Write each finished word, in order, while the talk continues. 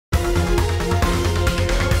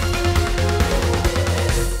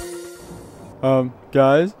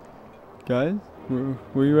Guys? Guys?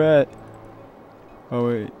 Where you at? Oh,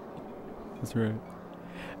 wait. That's right.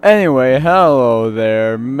 Anyway, hello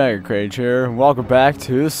there, Mega Crate here. Welcome back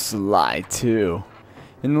to Sly 2.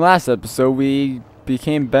 In the last episode, we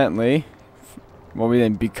became Bentley. Well, we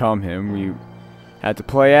didn't become him. We had to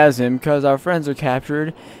play as him because our friends are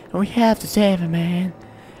captured, and we have to save him, man.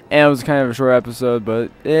 And it was kind of a short episode,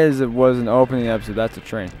 but it was an opening episode. That's a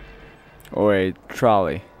train. Or a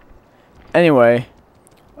trolley. Anyway,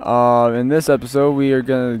 in this episode, we are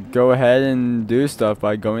going to go ahead and do stuff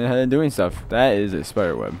by going ahead and doing stuff. That is a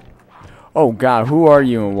spider web. Oh god, who are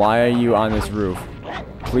you and why are you on this roof?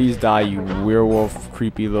 Please die, you werewolf,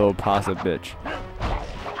 creepy little pasta bitch.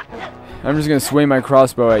 I'm just going to swing my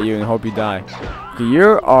crossbow at you and hope you die. Okay,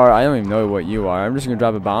 I don't even know what you are. I'm just going to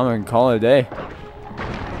drop a bomb and call it a day.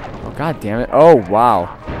 Oh god damn it. Oh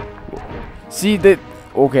wow. See,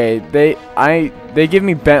 okay, they give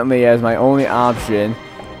me Bentley as my only option,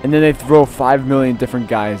 and then they throw 5 million different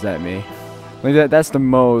guys at me. Like that's the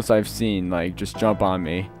most I've seen, like, just jump on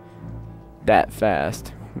me that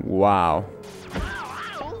fast. Wow.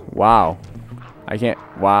 Wow. I can't.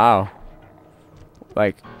 Wow.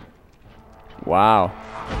 Like. Wow.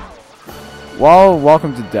 Well,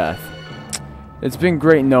 welcome to death. It's been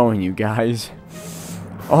great knowing you guys.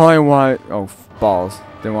 All I want. Oh, balls.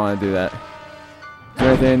 Didn't want to do that. Is there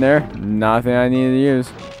anything in there? Nothing I needed to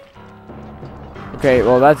use. Okay,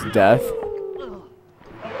 well, that's death.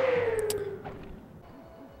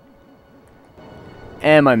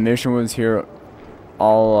 And my mission was here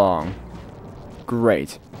all along.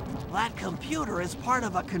 Great. That computer is part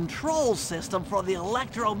of a control system for the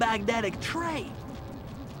electromagnetic train.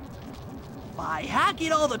 By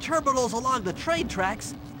hacking all the terminals along the train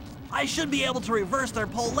tracks, I should be able to reverse their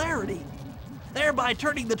polarity, thereby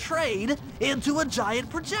turning the train into a giant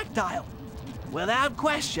projectile. Without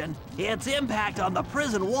question, its impact on the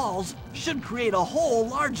prison walls should create a hole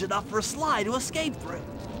large enough for Sly to escape through.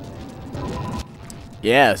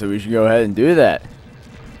 Yeah, so we should go ahead and do that.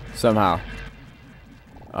 Somehow.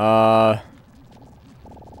 Do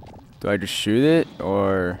I just shoot it,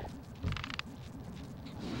 or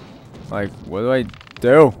like, what do I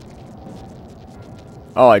do?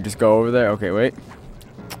 Oh, I just go over there? Okay, wait.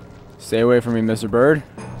 Stay away from me, Mr. Bird.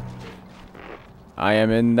 I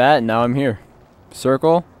am in that, now I'm here.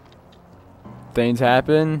 Circle. Things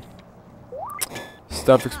happen.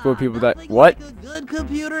 Stuff explode, people die. What? Like a good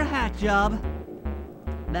computer hack job.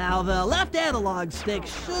 Now, the left analog stick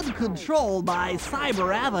should control my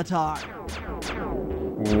cyber avatar.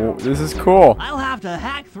 Whoa, this is cool. I'll have to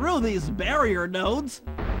hack through these barrier nodes.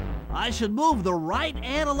 I should move the right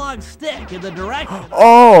analog stick in the direction.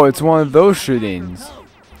 Oh, it's one of those shootings.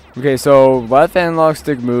 Okay, so left analog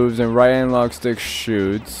stick moves and right analog stick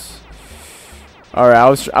shoots.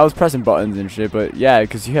 Alright, I was pressing buttons and shit, but yeah,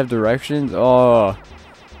 because you have directions. Oh,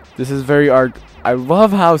 this is very I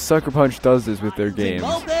love how Sucker Punch does this with their games.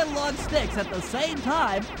 Both analog sticks at the same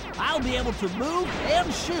time, I'll be able to move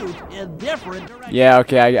and shoot in different directions. Yeah,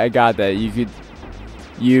 okay, I got that. You could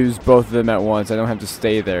use both of them at once. I don't have to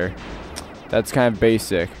stay there. That's kind of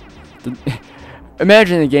basic.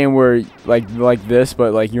 Imagine a game where like this,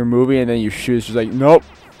 but like you're moving and then you shoot. It's just like, nope,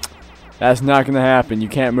 that's not gonna happen. You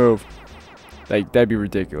can't move. Like, that'd be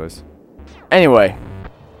ridiculous. Anyway.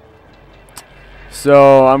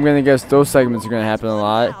 So, I'm gonna guess those segments are gonna happen a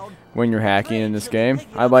lot when you're hacking in this game.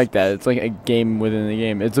 I like that. It's like a game within a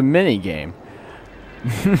game. It's a mini game.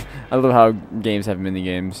 I love how games have mini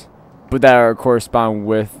games, but that correspond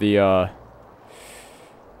with the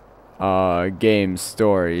game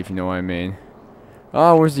story, if you know what I mean.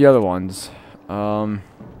 Oh, where's the other ones? Okay,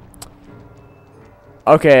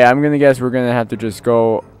 I'm gonna guess we're gonna have to just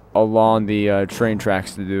go along the train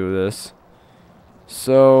tracks to do this.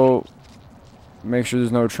 So, make sure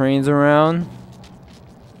there's no trains around.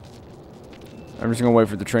 I'm just gonna wait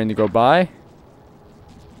for the train to go by.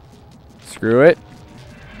 Screw it.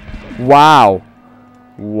 Wow.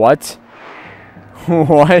 What?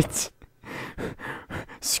 What?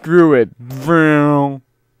 Screw it. What?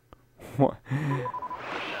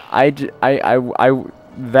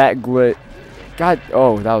 That glit. God.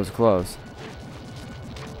 Oh, that was close.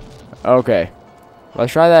 Okay.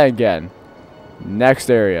 Let's try that again. Next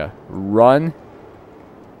area. Run.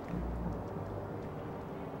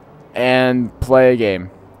 And play a game.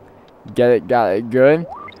 Get it? Got it? Good.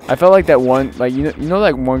 I felt like that one, like, you know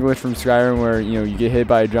like one glitch from Skyrim where, you know, you get hit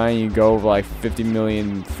by a giant and you go over like 50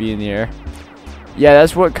 million feet in the air. Yeah,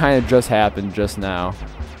 that's what kind of just happened just now.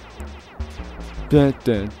 Dun,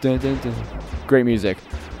 dun, dun, dun, dun. Great music.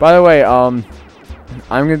 By the way, I'm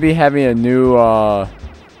gonna be having a new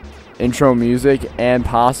intro music and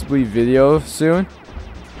possibly video soon.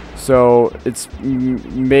 So it's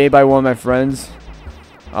made by one of my friends.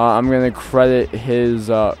 I'm gonna credit his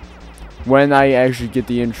when I actually get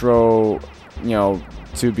the intro, you know,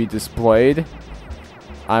 to be displayed.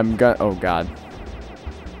 I'm gonna. Oh god.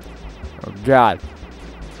 Oh god.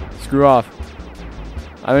 Screw off.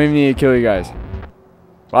 I don't even need to kill you guys.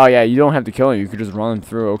 Wow, yeah, you don't have to kill him. You could just run him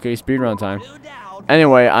through. Okay, speedrun time.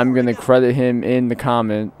 Anyway, I'm gonna credit him in the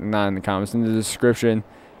comment, not in the comments, in the description,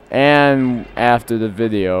 and after the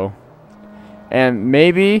video. And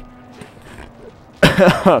maybe,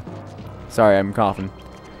 sorry, I'm coughing.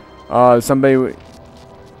 Somebody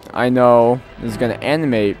I know is gonna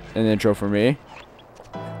animate an intro for me,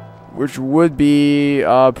 which would be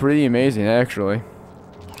pretty amazing, actually.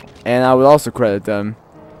 And I would also credit them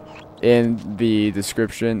in the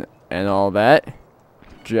description and all that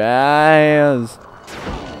jazz.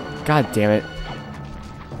 God damn it.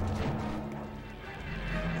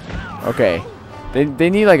 Okay. They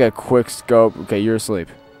need like a quick scope. Okay, you're asleep.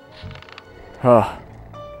 Huh.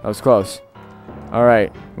 That was close.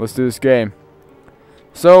 Alright, let's do this game.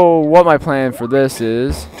 So, what my plan for this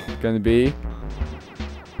is gonna be...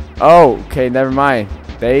 Oh, okay, never mind.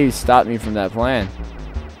 They stopped me from that plan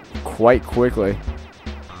quite quickly.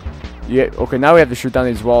 Yeah, okay, now we have to shoot down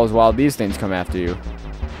these walls while these things come after you.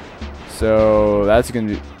 So that's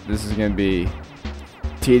gonna be, this is gonna be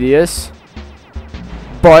tedious,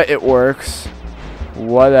 but it works.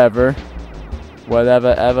 Whatever,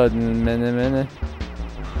 ever.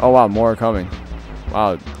 Oh wow, more are coming.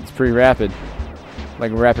 Wow, it's pretty rapid,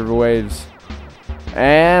 like rapid waves.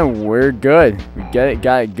 And we're good. We got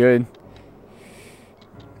it good.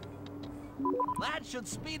 That should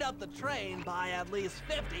speed up the train by at least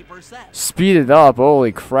 50%. Speed it up,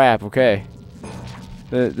 holy crap, okay.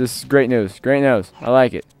 This is great news, I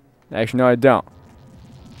like it. Actually, no I don't.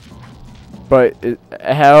 But,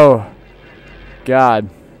 oh, God.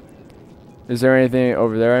 Is there anything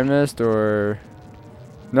over there I missed, or?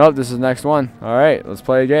 Nope, this is the next one. Alright, let's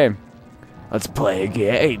play a game. Let's play a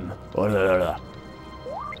game.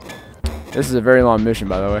 This is a very long mission,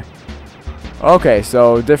 by the way. Okay,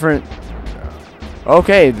 so different.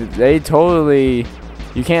 Okay, they totally.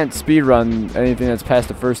 You can't speedrun anything that's past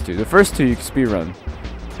the first two. The first two you can speedrun,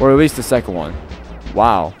 or at least the second one.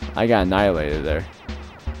 Wow, I got annihilated there.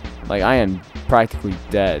 Like I am practically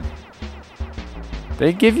dead.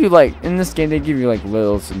 They give you like in this game. They give you like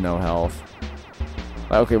little to no health.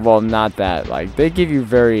 Like, okay, well not that. Like they give you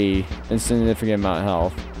very insignificant amount of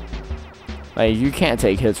health. Like you can't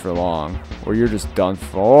take hits for long, or you're just done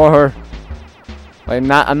for. Like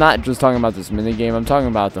I'm not just talking about this mini game. I'm talking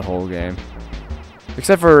about the whole game,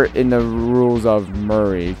 except for in the rules of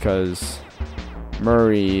Murray, because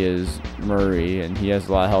Murray is Murray, and he has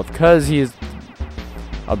a lot of health because he's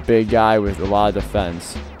a big guy with a lot of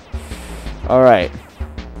defense. All right,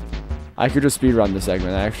 I could just speedrun this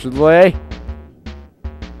segment actually.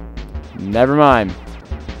 Never mind.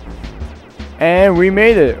 And we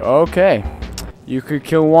made it. Okay. You could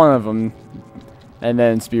kill one of them and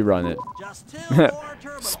then speedrun it. Just two more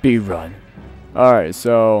terminals. Speedrun. Alright,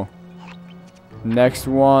 so next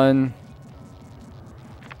one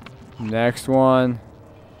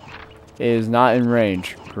is not in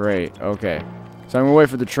range. Great. Okay. So I'm gonna wait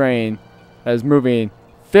for the train that's moving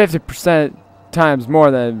 50% times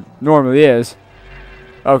more than it normally is.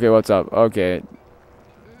 Okay, what's up? Okay.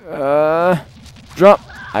 Jump.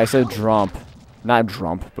 I said jump. Not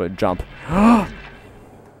jump, but jump.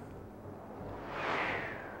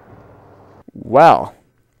 Well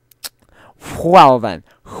then.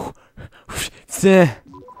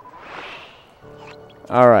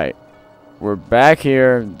 Alright. We're back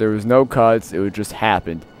here. There was no cuts. It just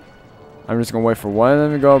happened. I'm just gonna wait for one of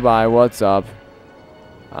them to go by. What's up?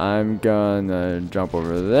 I'm gonna jump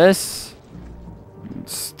over this.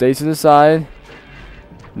 Stay to the side.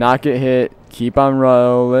 Not get hit. Keep on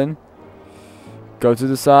rolling. Go to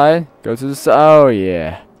the side. Go to the side. Oh,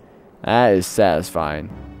 yeah. That is satisfying.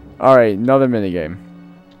 Alright, another minigame.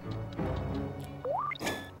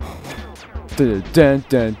 Dun, dun,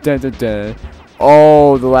 dun, dun, dun.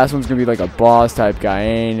 Oh, the last one's going to be like a boss type guy,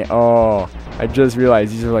 ain't it? Oh, I just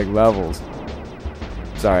realized these are like levels.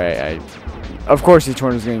 Sorry, of course each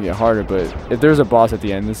one is going to get harder, but if there's a boss at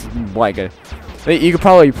the end, this is like a... You could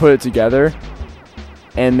probably put it together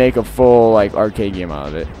and make a full like arcade game out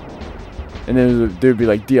of it. And then there'd be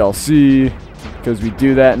like DLC, because we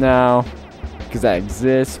do that now, because that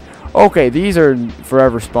exists. Okay, these are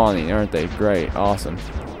forever spawning, aren't they? Great, awesome.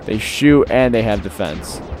 They shoot and they have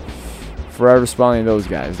defense. Forever spawning those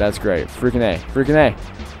guys. That's great. Freaking A. Freaking A.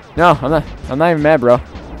 No, I'm not even mad, bro.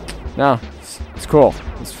 No, it's cool.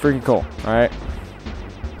 It's freaking cool. All right.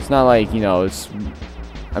 It's not like, you know,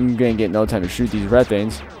 I'm gonna get no time to shoot these red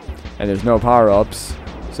things, and there's no power-ups,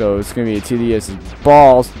 so it's gonna be a tedious as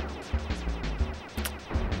balls.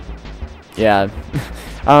 Yeah,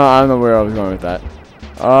 I don't know where I was going with that.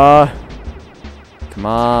 Come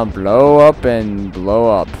on, blow up and blow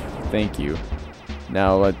up. Thank you.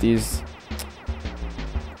 Now let these.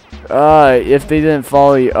 If they didn't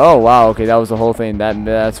follow you. Oh wow, okay, that was the whole thing.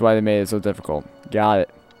 That's why they made it so difficult. Got it.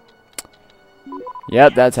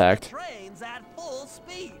 Yep, that's hacked. Trains at full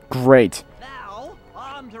speed. Great. Now,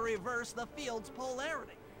 on to reverse the field's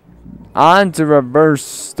polarity. On to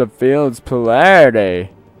reverse the field's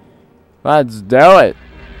polarity. Let's do it.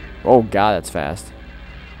 Oh god, that's fast.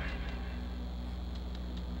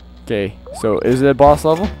 Okay, so is it a boss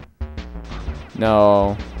level?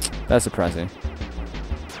 No, that's depressing.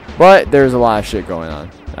 But there's a lot of shit going on.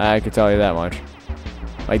 I can tell you that much.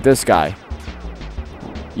 Like this guy.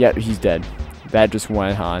 Yep, he's dead. That just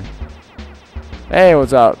went on. Hey,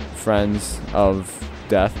 what's up, friends of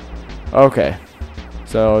death? Okay.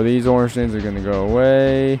 So these orange things are gonna go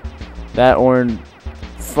away. That orange.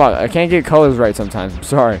 Fuck, I can't get colors right sometimes. I'm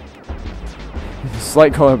sorry.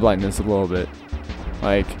 Slight color blindness a little bit.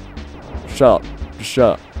 Like, shut up. Just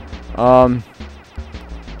shut up.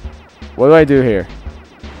 What do I do here?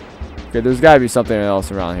 Okay, there's gotta be something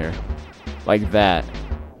else around here. Like that.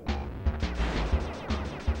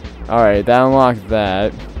 Alright, that unlocked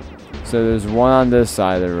that. So there's one on this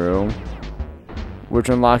side of the room, which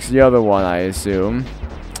unlocks the other one, I assume.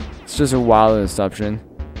 It's just a wild interception.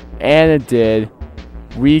 And it did.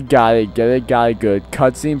 We got it. Get it. Got it good.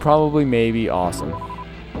 Cutscene probably, maybe. Awesome.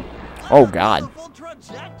 Oh, God.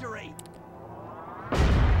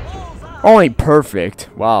 Only perfect.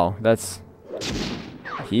 Wow, that's...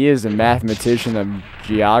 He is a mathematician of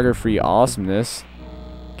geography awesomeness.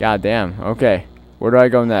 God damn. Okay. Where do I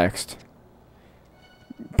go next?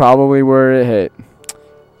 Probably where it hit.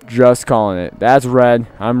 Just calling it. That's red.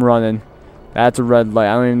 I'm running. That's a red light.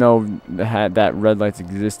 I don't even know that red lights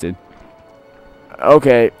existed.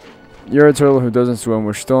 Okay. You're a turtle who doesn't swim,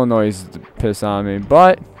 which still annoys the piss on me.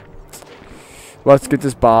 But let's get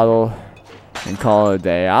this bottle and call it a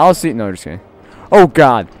day. I'll see. No, just kidding. Oh,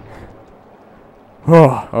 God.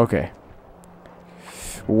 Oh, okay.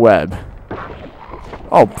 Web.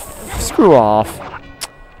 Oh, screw off.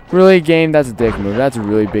 Really, game? That's a dick move. That's a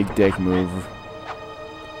really big dick move.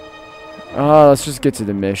 Let's just get to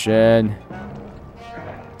the mission.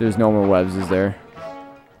 There's no more webs, is there?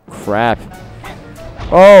 Crap.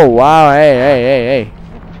 Oh, wow. Hey, hey, hey, hey.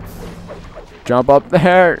 Jump up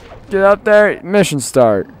there. Get up there. Mission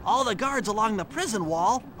start. All the guards along the prison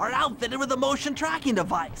wall are outfitted with a motion tracking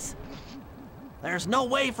device. There's no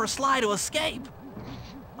way for Sly to escape.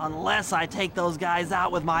 Unless I take those guys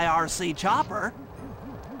out with my RC chopper.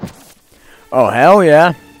 Oh, hell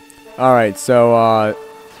yeah. Alright, so,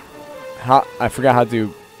 I forgot how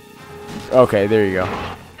to... Okay, there you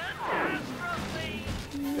go.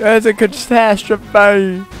 It's a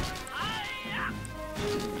catastrophe.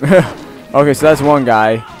 Okay, so that's one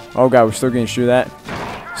guy. Oh god, we're still getting shoot at.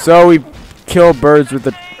 So we kill birds with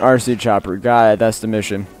the RC chopper. Got it, that's the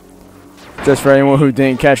mission. Just for anyone who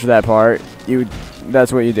didn't catch that part,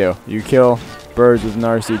 that's what you do. You kill birds with an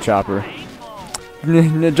RC chopper.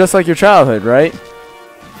 Just like your childhood, right?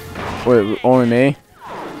 Wait, only me?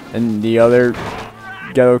 And the other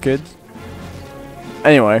ghetto kids?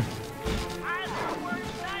 Anyway.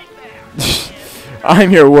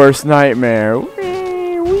 I'm your worst nightmare.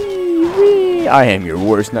 Wee, wee, wee. I am your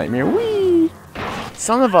worst nightmare. Wee.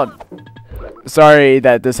 Son of a... Sorry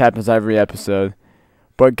that this happens every episode.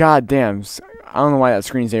 But goddamn, I don't know why that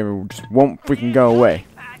screensaver just won't freaking go away.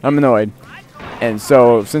 I'm annoyed. And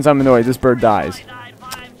so, since I'm annoyed, this bird dies.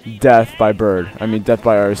 Death by bird. I mean, death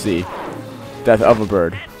by RC. Death of a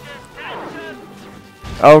bird.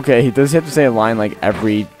 Okay, does he have to say a line like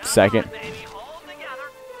every second?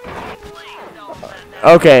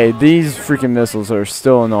 Okay, these freaking missiles are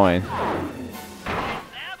still annoying.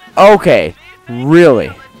 Okay,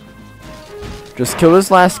 really? Just kill this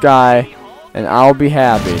last guy, and I'll be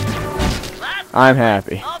happy. I'm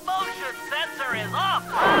happy.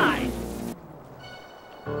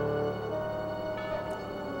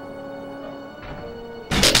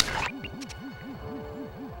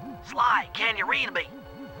 Sly, can you read me?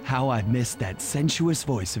 How I missed that sensuous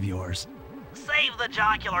voice of yours. Save the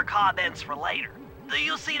jocular comments for later. Do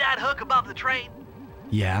you see that hook above the train?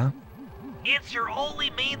 Yeah? It's your only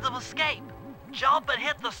means of escape. Jump and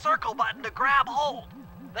hit the circle button to grab hold.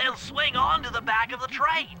 Then swing on to the back of the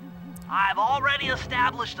train. I've already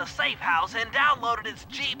established a safe house and downloaded its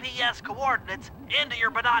GPS coordinates into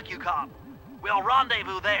your binocucom. We'll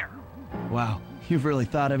rendezvous there. Wow, you've really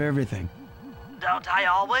thought of everything. Don't I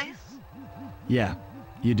always? Yeah,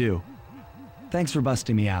 you do. Thanks for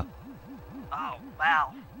busting me out. Oh,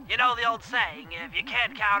 well, you know the old saying, if you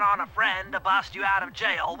can't count on a friend to bust you out of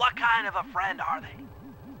jail, what kind of a friend are they?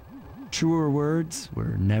 Truer words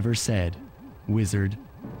were never said, wizard.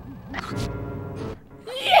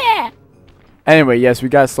 Anyway, yes, we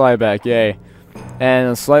got Sly back, yay. And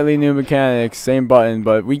a slightly new mechanic, same button,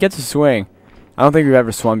 but we get to swing. I don't think we've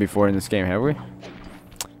ever swung before in this game, have we?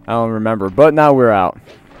 I don't remember, but now we're out.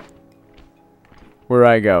 Where do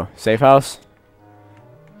I go? Safe house?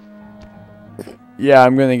 Yeah,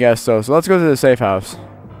 I'm gonna guess so. So let's go to the safe house.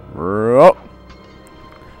 Oh.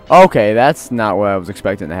 Okay, that's not what I was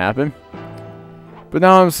expecting to happen. But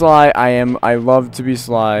now I'm Sly. I love to be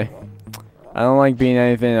Sly. I don't like being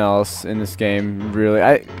anything else in this game, really.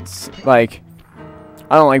 I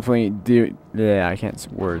don't like playing. Yeah, I can't say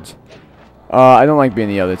words. I don't like being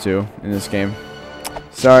the other two in this game.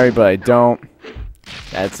 Sorry, but I don't.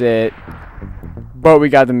 That's it. But we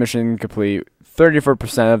got the mission complete.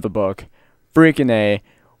 34% of the book. Freaking A.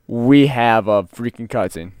 We have a freaking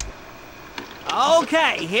cutscene.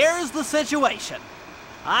 Okay, here's the situation.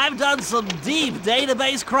 I've done some deep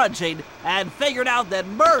database crunching and figured out that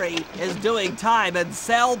Murray is doing time in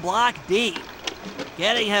cell block D.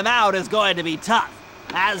 Getting him out is going to be tough.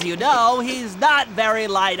 As you know, he's not very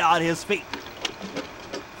light on his feet.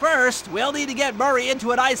 First, we'll need to get Murray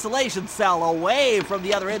into an isolation cell away from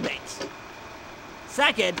the other inmates.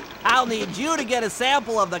 Second, I'll need you to get a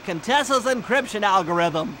sample of the Contessa's encryption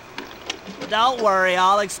algorithm. Don't worry,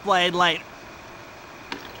 I'll explain later.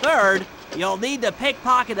 Third, you'll need to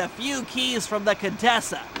pickpocket a few keys from the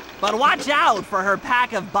Contessa, but watch out for her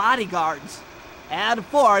pack of bodyguards. And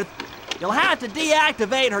fourth, you'll have to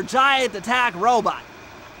deactivate her giant attack robot.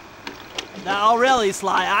 No, really,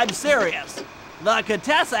 Sly, I'm serious. The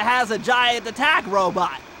Contessa has a giant attack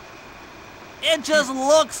robot. It just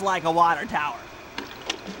looks like a water tower.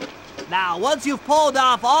 Now, once you've pulled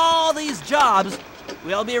off all these jobs,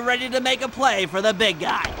 we'll be ready to make a play for the big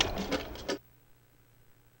guy.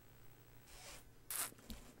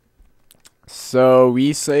 So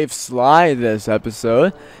we saved Sly this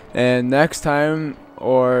episode, and next time,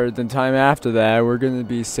 or the time after that, we're going to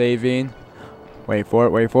be saving, wait for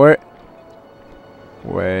it,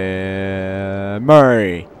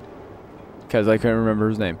 Murray, because I couldn't remember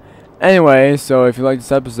his name. Anyway, so if you like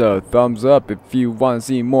this episode, thumbs up. If you want to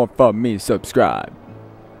see more from me, subscribe.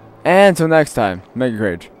 And until next time, Mega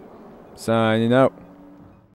Crage, signing out.